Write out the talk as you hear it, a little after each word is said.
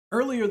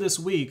Earlier this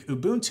week,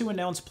 Ubuntu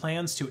announced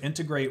plans to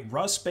integrate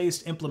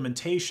Rust-based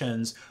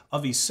implementations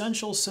of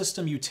essential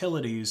system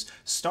utilities,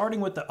 starting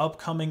with the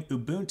upcoming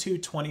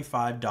Ubuntu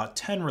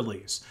 25.10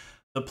 release.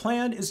 The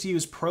plan is to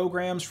use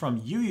programs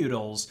from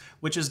Utils,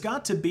 which has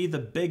got to be the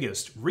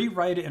biggest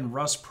rewrite it in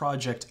Rust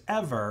project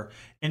ever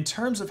in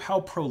terms of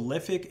how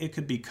prolific it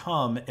could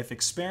become if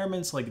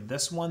experiments like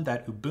this one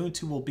that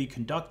Ubuntu will be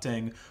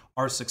conducting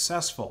are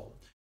successful.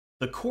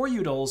 The core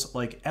utils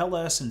like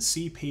ls and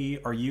cp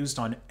are used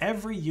on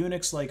every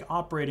Unix-like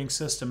operating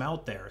system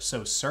out there,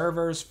 so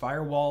servers,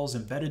 firewalls,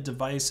 embedded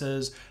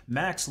devices,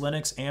 Macs,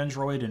 Linux,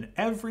 Android, and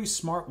every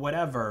smart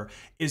whatever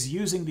is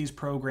using these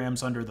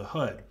programs under the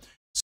hood.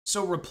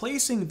 So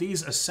replacing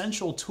these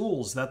essential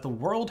tools that the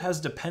world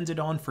has depended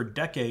on for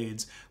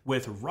decades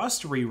with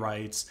Rust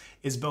rewrites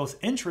is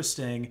both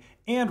interesting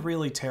and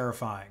really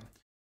terrifying.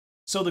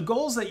 So the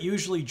goals that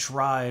usually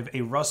drive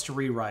a Rust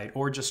rewrite,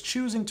 or just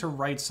choosing to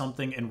write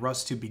something in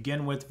Rust to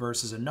begin with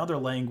versus another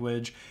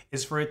language,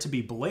 is for it to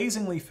be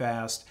blazingly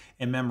fast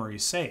and memory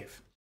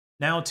safe.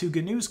 Now, to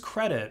GNU's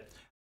credit,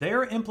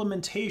 their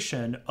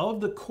implementation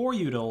of the core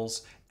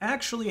utils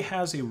actually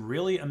has a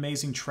really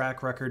amazing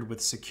track record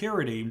with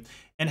security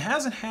and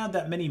hasn't had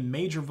that many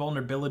major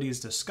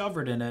vulnerabilities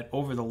discovered in it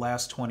over the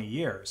last 20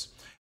 years.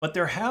 But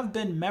there have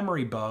been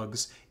memory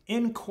bugs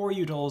in core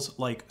utils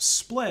like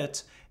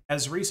split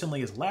as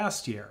recently as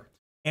last year.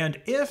 And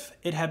if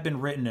it had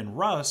been written in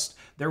Rust,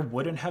 there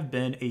wouldn't have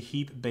been a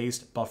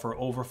heap-based buffer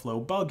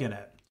overflow bug in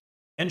it.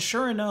 And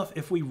sure enough,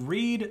 if we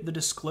read the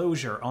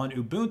disclosure on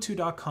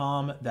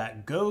ubuntu.com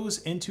that goes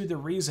into the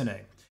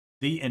reasoning,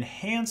 the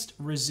enhanced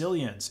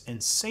resilience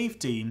and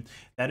safety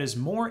that is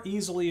more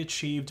easily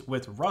achieved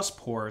with Rust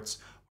ports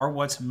are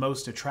what's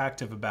most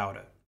attractive about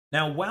it.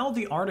 Now, while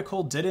the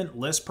article didn't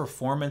list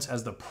performance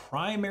as the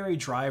primary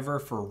driver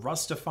for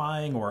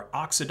rustifying or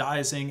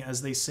oxidizing,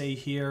 as they say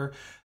here,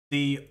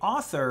 the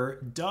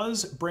author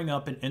does bring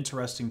up an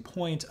interesting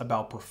point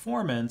about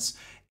performance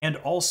and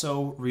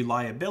also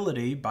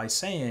reliability by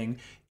saying,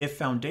 if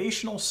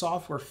foundational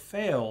software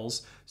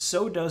fails,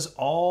 so does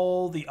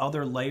all the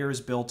other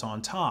layers built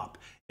on top.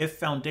 If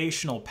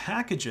foundational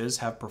packages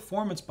have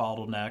performance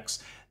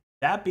bottlenecks,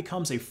 that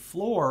becomes a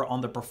floor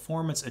on the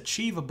performance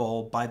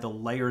achievable by the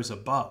layers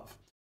above.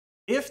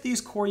 If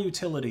these core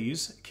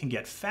utilities can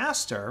get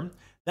faster,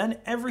 then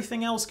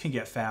everything else can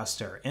get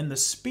faster, and the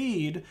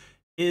speed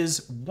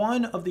is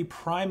one of the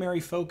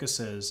primary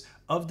focuses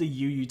of the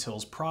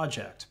Utils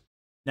project.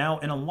 Now,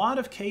 in a lot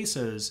of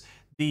cases,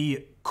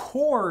 the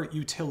core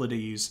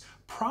utilities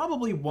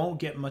probably won't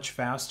get much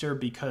faster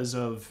because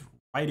of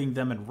writing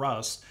them in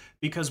Rust,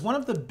 because one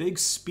of the big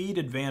speed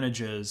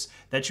advantages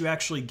that you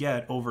actually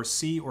get over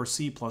C or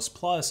C++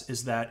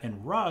 is that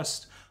in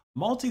Rust,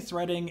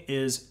 multi-threading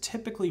is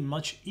typically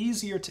much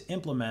easier to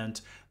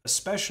implement,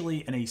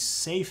 especially in a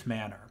safe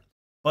manner.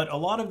 But a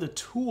lot of the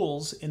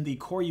tools in the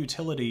core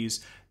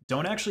utilities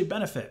don't actually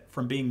benefit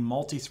from being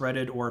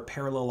multi-threaded or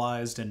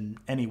parallelized in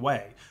any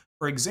way.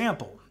 For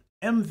example,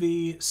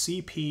 MV,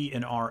 CP,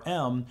 and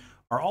RM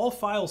are all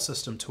file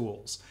system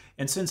tools,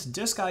 and since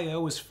disk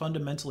I/O is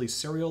fundamentally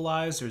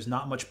serialized, there's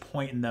not much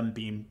point in them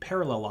being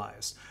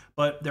parallelized.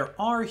 But there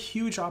are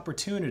huge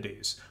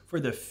opportunities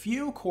for the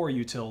few core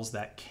utils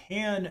that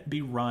can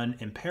be run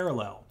in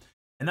parallel.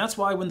 And that's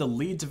why when the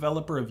lead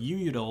developer of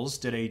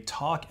Utils did a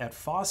talk at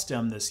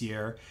FOSDEM this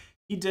year,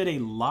 he did a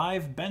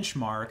live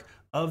benchmark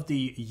of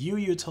the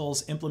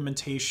Utils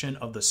implementation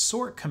of the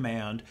sort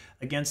command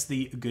against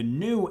the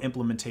GNU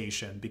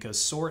implementation,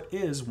 because sort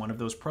is one of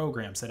those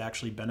programs that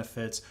actually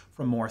benefits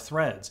from more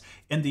threads.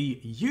 And the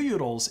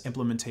Utils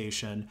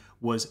implementation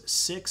was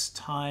 6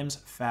 times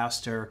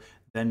faster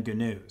than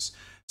GNU's.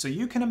 So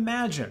you can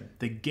imagine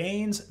the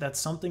gains that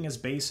something as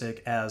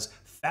basic as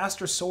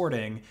faster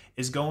sorting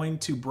is going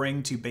to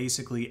bring to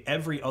basically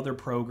every other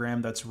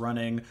program that's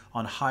running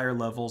on higher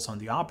levels on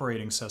the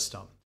operating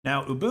system.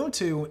 Now,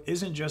 Ubuntu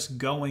isn't just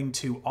going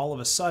to all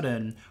of a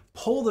sudden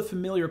pull the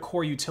familiar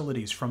core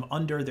utilities from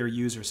under their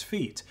users'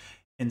 feet.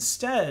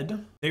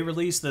 Instead, they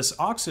released this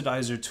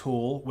Oxidizer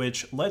tool,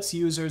 which lets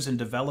users and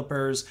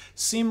developers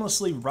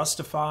seamlessly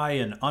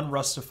rustify and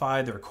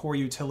unrustify their core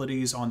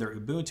utilities on their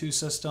Ubuntu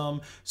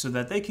system so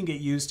that they can get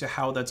used to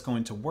how that's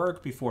going to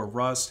work before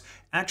Rust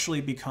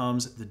actually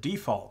becomes the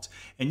default.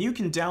 And you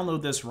can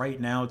download this right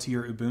now to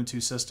your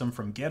Ubuntu system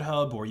from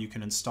GitHub, or you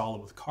can install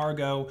it with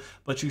Cargo,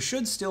 but you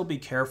should still be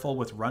careful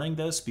with running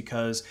this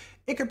because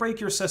it could break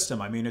your system.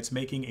 I mean, it's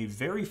making a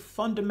very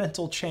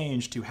fundamental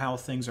change to how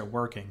things are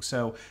working.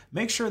 So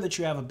make sure that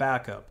you have a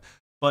backup.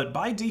 But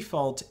by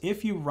default,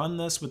 if you run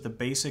this with the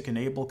basic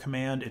enable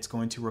command, it's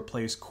going to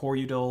replace core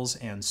utils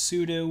and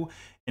sudo.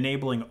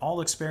 Enabling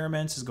all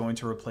experiments is going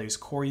to replace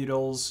core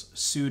utils,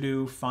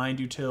 sudo, find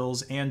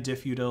utils, and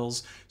diff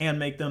utils, and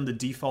make them the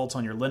default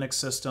on your Linux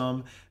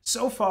system.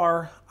 So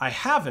far, I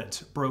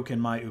haven't broken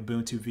my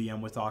Ubuntu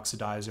VM with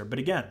Oxidizer, but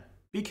again,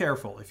 be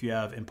careful if you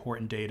have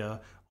important data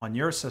on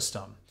your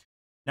system.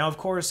 Now, of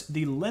course,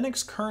 the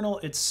Linux kernel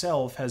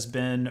itself has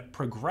been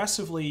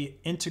progressively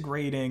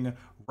integrating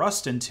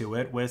Rust into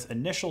it with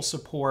initial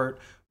support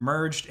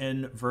merged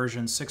in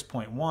version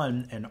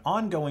 6.1 and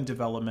ongoing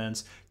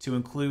developments to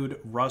include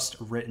Rust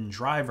written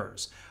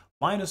drivers.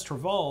 Linus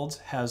Torvalds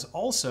has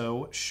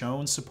also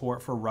shown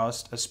support for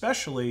Rust,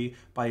 especially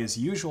by his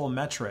usual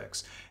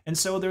metrics. And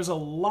so there's a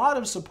lot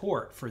of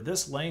support for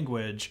this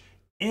language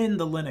in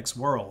the Linux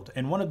world.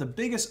 And one of the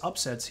biggest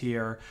upsets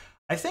here,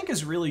 I think,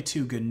 is really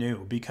to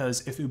GNU,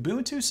 because if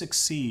Ubuntu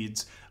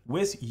succeeds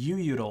with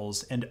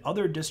UUtils and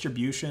other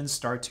distributions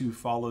start to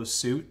follow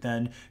suit,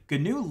 then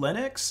GNU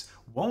Linux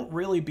won't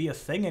really be a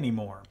thing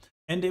anymore.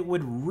 And it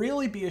would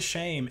really be a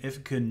shame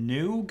if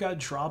GNU got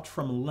dropped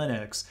from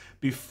Linux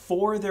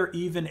before they're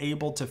even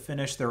able to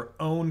finish their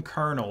own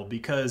kernel,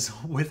 because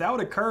without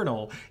a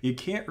kernel, you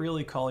can't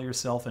really call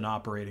yourself an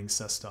operating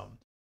system.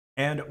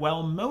 And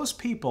while most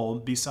people,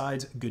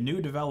 besides GNU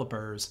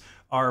developers,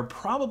 are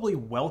probably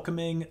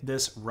welcoming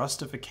this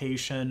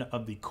Rustification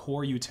of the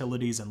core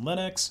utilities in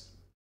Linux,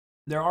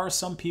 there are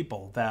some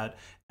people that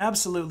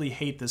absolutely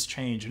hate this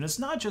change. And it's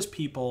not just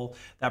people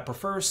that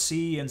prefer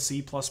C and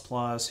C++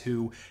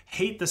 who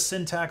hate the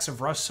syntax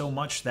of Rust so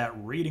much that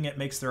reading it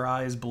makes their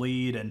eyes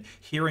bleed and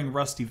hearing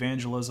Rust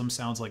evangelism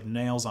sounds like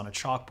nails on a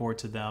chalkboard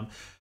to them.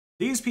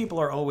 These people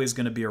are always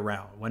going to be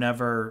around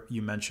whenever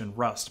you mention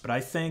Rust. But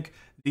I think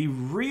the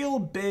real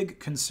big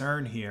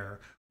concern here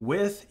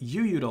with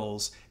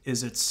UUtils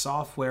is its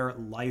software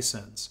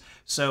license.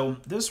 So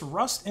this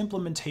Rust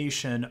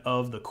implementation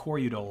of the core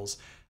utils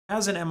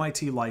has an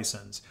MIT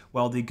license,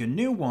 while the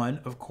GNU one,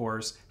 of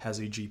course, has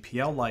a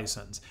GPL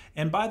license.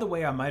 And by the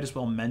way, I might as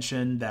well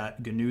mention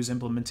that GNU's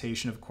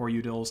implementation of core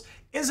utils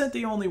isn't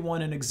the only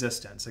one in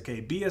existence.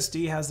 Okay,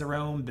 BSD has their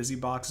own,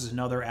 BusyBox is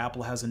another,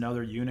 Apple has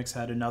another, Unix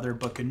had another,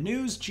 but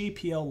GNU's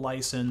GPL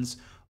license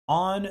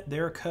on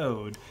their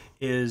code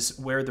is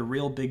where the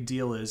real big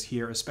deal is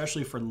here,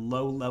 especially for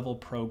low-level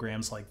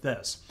programs like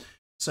this.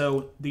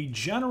 So the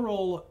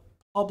general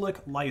public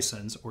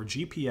license, or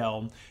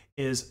GPL,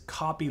 is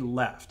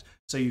copyleft.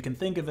 So you can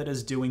think of it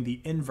as doing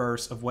the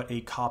inverse of what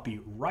a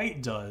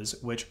copyright does,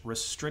 which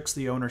restricts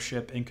the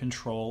ownership and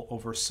control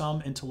over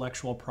some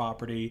intellectual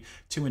property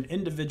to an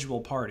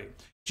individual party.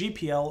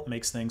 GPL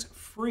makes things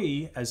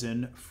free, as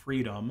in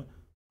freedom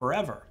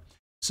forever.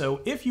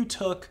 So if you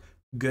took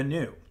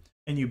GNU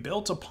and you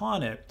built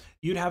upon it,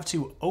 you'd have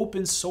to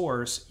open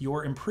source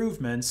your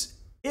improvements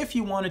if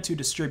you wanted to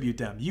distribute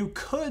them. You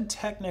could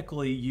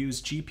technically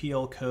use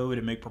GPL code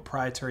and make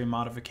proprietary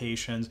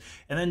modifications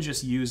and then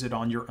just use it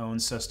on your own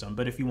system.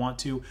 But if you want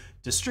to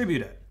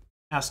distribute it,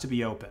 it has to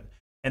be open.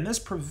 And this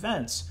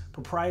prevents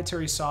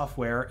proprietary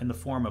software in the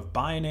form of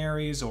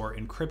binaries or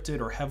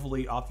encrypted or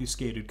heavily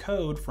obfuscated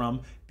code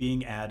from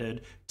being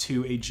added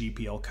to a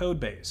GPL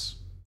codebase.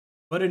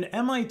 But an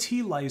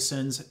MIT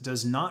license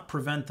does not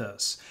prevent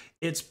this.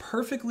 It's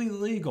perfectly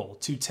legal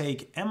to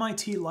take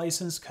MIT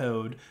licensed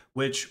code,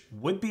 which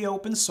would be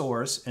open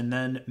source, and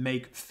then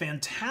make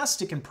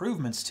fantastic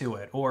improvements to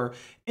it, or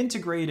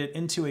integrate it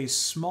into a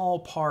small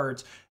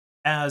part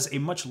as a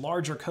much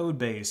larger code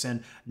base,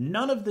 and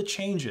none of the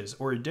changes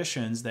or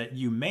additions that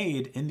you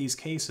made in these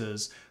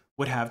cases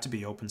would have to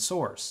be open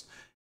source,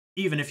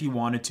 even if you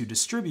wanted to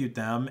distribute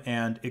them.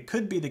 And it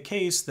could be the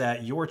case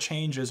that your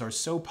changes are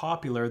so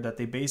popular that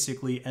they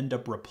basically end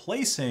up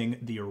replacing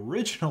the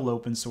original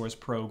open source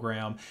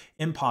program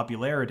in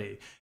popularity.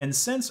 And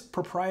since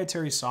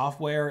proprietary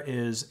software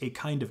is a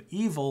kind of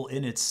evil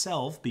in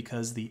itself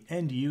because the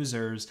end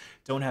users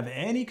don't have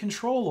any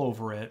control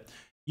over it,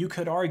 you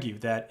could argue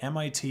that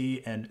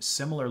MIT and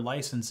similar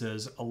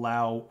licenses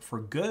allow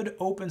for good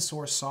open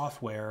source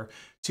software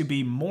to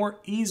be more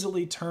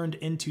easily turned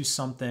into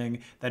something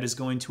that is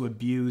going to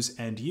abuse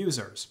end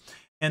users.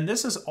 And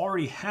this has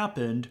already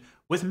happened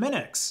with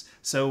Minix.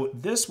 So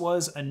this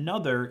was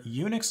another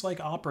Unix-like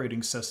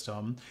operating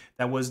system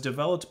that was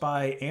developed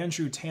by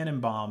Andrew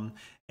Tannenbaum,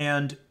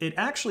 and it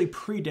actually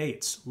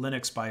predates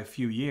Linux by a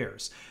few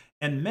years.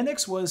 And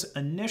Minix was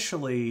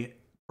initially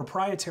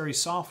proprietary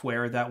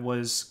software that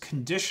was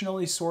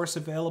conditionally source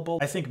available.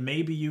 I think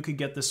maybe you could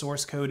get the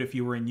source code if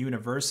you were in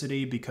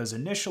university, because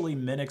initially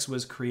Minix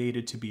was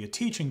created to be a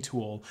teaching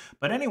tool.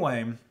 But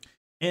anyway,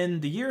 in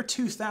the year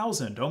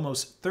 2000,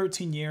 almost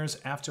 13 years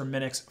after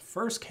Minix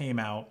first came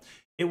out,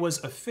 it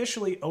was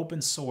officially open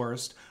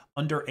sourced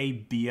under a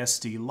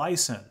BSD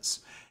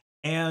license.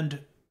 And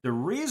the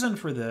reason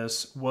for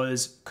this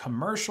was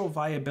commercial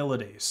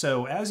viability.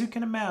 So as you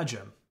can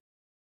imagine,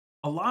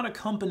 a lot of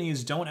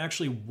companies don't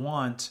actually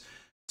want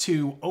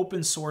to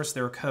open source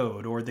their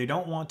code, or they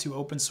don't want to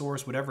open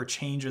source whatever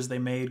changes they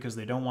made because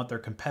they don't want their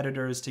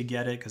competitors to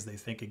get it because they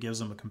think it gives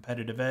them a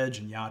competitive edge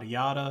and yada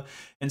yada.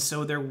 And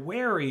so they're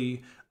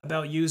wary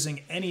about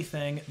using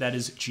anything that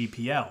is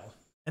GPL.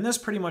 And this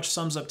pretty much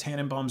sums up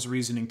Tannenbaum's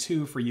reasoning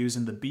too for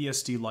using the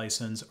BSD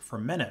license for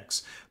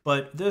Minix.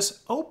 But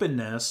this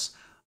openness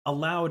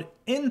allowed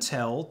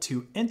Intel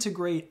to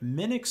integrate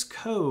Minix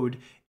code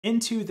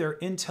into their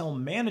Intel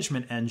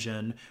management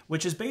engine,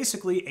 which is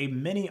basically a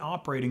mini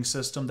operating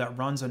system that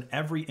runs on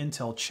every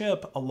Intel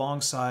chip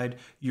alongside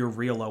your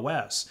real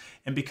OS.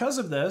 And because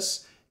of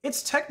this,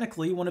 it's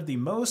technically one of the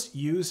most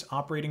used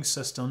operating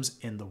systems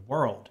in the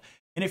world.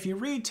 And if you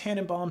read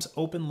Tannenbaum's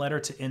open letter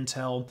to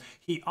Intel,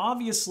 he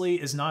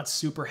obviously is not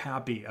super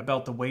happy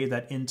about the way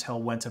that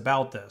Intel went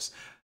about this,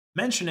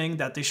 mentioning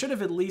that they should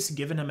have at least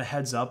given him a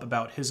heads up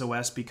about his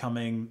OS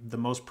becoming the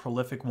most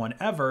prolific one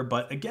ever.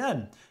 But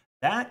again,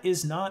 that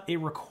is not a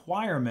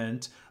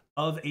requirement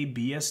of a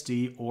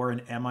BSD or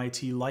an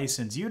MIT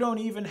license. You don't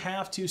even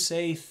have to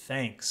say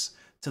thanks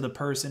to the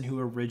person who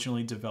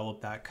originally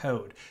developed that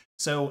code.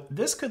 So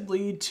this could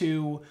lead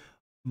to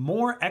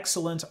more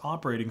excellent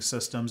operating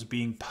systems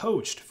being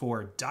poached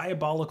for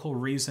diabolical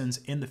reasons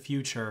in the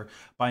future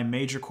by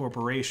major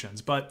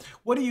corporations. But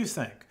what do you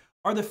think?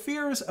 Are the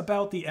fears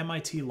about the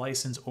MIT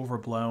license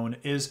overblown?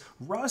 Is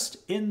Rust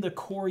in the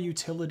core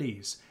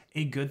utilities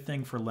a good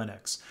thing for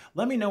Linux?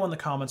 Let me know in the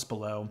comments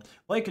below.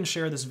 Like and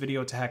share this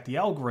video to hack the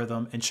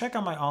algorithm, and check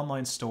out my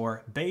online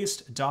store,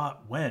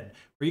 based.win,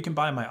 where you can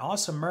buy my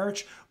awesome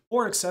merch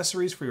or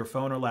accessories for your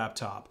phone or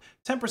laptop.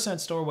 10%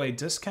 storeway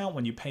discount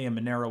when you pay in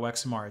Monero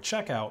XMR at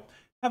checkout.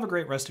 Have a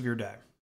great rest of your day.